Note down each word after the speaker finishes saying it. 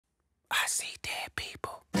I see dead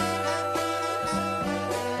people. What's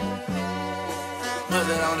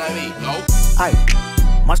that on that beat? Oh.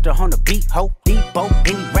 Aye, Mustard on the beat, ho, Debo,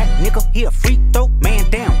 any rap nigga, he a free throw, man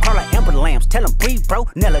down, call her Amber Lambs, tell him breathe, bro,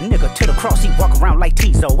 nail a nigga to the cross, he walk around like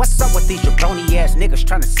Tizo. What's up with these jabroni ass niggas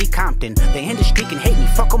trying to see Compton? The industry can hate me,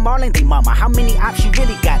 fuck them all and they mama. How many options you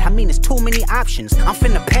really got? I mean, it's too many options. I'm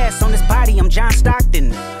finna pass on this body, I'm John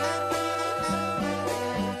Stockton.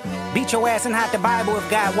 Beat your ass and hide the Bible if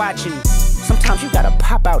God watching. Sometimes you gotta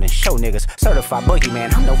pop out and show niggas. Certified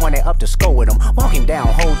boogeyman, I'm the one that up to score with him. Walk him down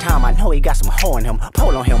whole time, I know he got some hoe in him.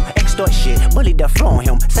 Pole on him, extort shit, bully the flow on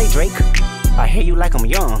him. Say Drake, I hear you like I'm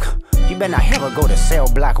young. You better not ever go to cell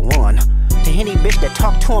block 1. To any bitch that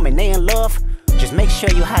talk to him and they in love, just make sure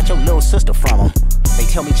you hide your little sister from him. They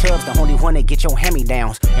tell me Chubb's the only one that get your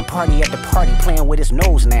hand-me-downs and party at the party playing with his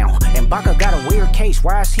nose now. And Baka got a weird case,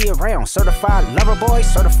 why is he around? Certified lover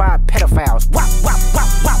boys, certified pedophiles. Wop, wop,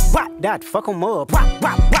 wop, wop, wop, that fuck him up. Wop,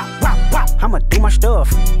 wop, wop, wop, wop, I'ma do my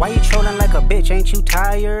stuff. Why you trolling like a bitch, ain't you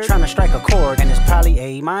tired? Trying to strike a chord and it's probably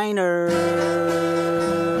A minor.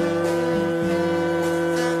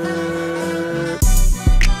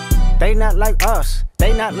 They not like us,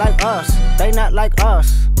 they not like us, they not like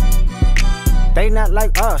us. They not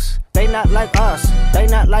like us, they not like us, they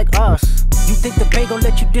not like us. You think the Bay gon'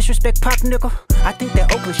 let you disrespect Pac, nigga? I think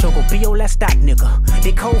that Oakland show gon' be your last stop, nigga.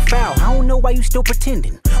 They cold foul, I don't know why you still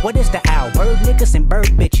pretending. What is the owl? Bird niggas and bird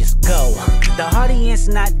bitches, go. The audience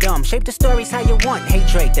not dumb, shape the stories how you want. Hey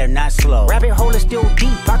Drake, they're not slow. Rabbit hole is still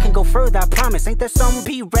deep, I can go further, I promise. Ain't that something?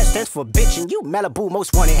 P-Rest stands for bitchin'. You Malibu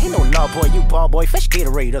most wanted, ain't no law boy, you ball boy. Fresh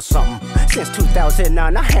Gatorade or something. Since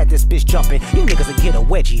 2009, I had this bitch jumping. You niggas will get a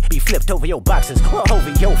wedgie, be flipped over your boxes or over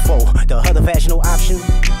your foe. The other vaginal option,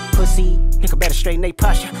 pussy. Nigga better straighten they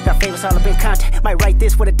posture. Got favors all up in contact. Might write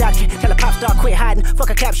this with a doctor. Tell a pop star quit hiding. Fuck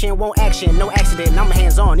a caption, won't action. No accident, I'm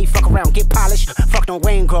hands on. He fuck around, get polished. Fucked on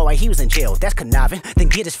Wayne Grow, he was in jail. That's conniving. Then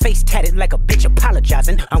get his face tatted like a bitch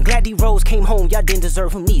apologizing. I'm glad D-Rose came home, y'all didn't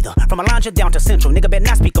deserve him neither. From Alondra down to Central, nigga better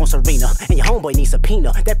not speak on Serena. And your homeboy needs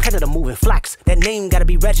subpoena. That predator moving flocks. That name gotta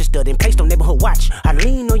be registered and placed on neighborhood watch. I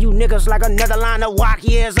lean on you niggas like another line of walk.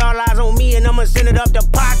 Yeah, it's all eyes on me and I'ma send it up the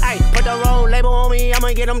pot. Ay, put the roll label on me,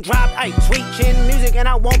 I'ma get them dropped. Ay, sweet chin music and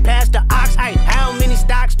I won't pass the ox. Ay, how many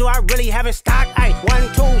stocks do I really have in stock? Ay,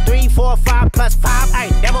 1, 2, 3, 4, 5 plus 5. Ay,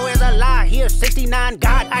 devil is a lie, he is 69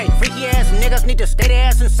 God. Ay, freaky ass niggas need to stay their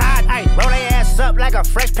ass inside. Ay, roll their ass up like a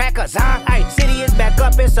fresh pack of Zod. Ay, city is back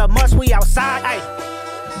up, it's a must, we outside. Ay.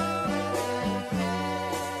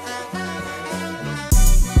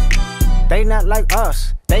 They not like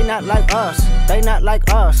us, they not like us, they not like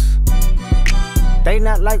us. They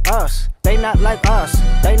not like us, they not like us,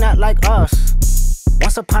 they not like us.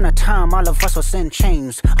 Once upon a time, all of us was in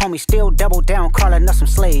chains. Homie still double down, calling us some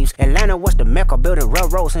slaves. Atlanta was the mecca, building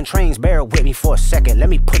railroads and trains. Bear with me for a second, let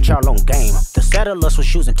me put y'all on game. The settlers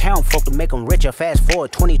was using town folk to make them richer. Fast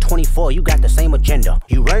forward 2024, you got the same agenda.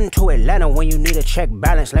 You run to Atlanta when you need a check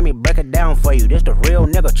balance. Let me break it down for you, this the real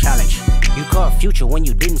nigga challenge. You caught Future when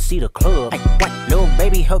you didn't see the club. Ay, what? Lil'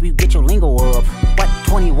 baby help you get your lingo up. What?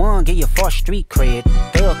 21 get your false street cred.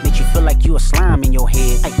 Thug make you feel like you a slime in your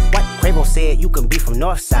head. Ay, what? Quavo said you can be from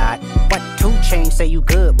Northside. What? 2 Chainz say you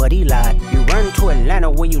good but he lied. You run to Atlanta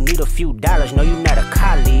when you need a few dollars. No, you not a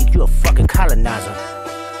colleague, you a fucking colonizer.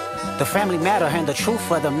 The family matter and the truth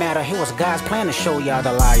of the matter. Here was God's plan to show y'all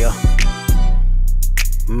the liar.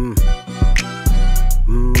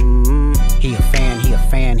 He a fan, he a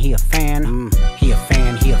fan, he a fan. He a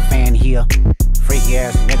fan, he a fan, he a freaky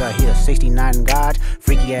ass nigga, he a 69 God.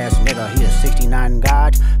 Freaky ass nigga, he a 69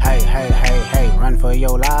 God. Hey, hey, hey, hey, run for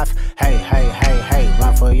your life. Hey, hey, hey, hey,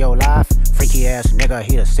 run for your life. Freaky ass nigga,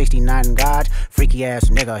 he a 69 God. Freaky ass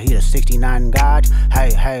nigga, he a 69 God.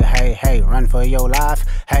 Hey, hey, hey, hey, run for your life.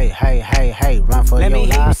 Hey, hey, hey, hey, run for your life. Let me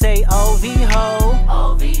hear you say OV-ho.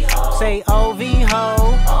 OV-ho. Say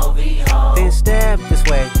OV-ho. OV-ho. Then step this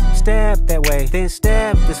way, step that way. Then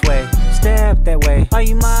step this way, step that way. Are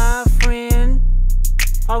you my friend?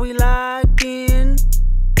 Are we locked in?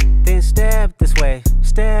 Then step this way,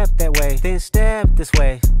 step that way. Then step this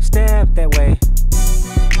way, step that way.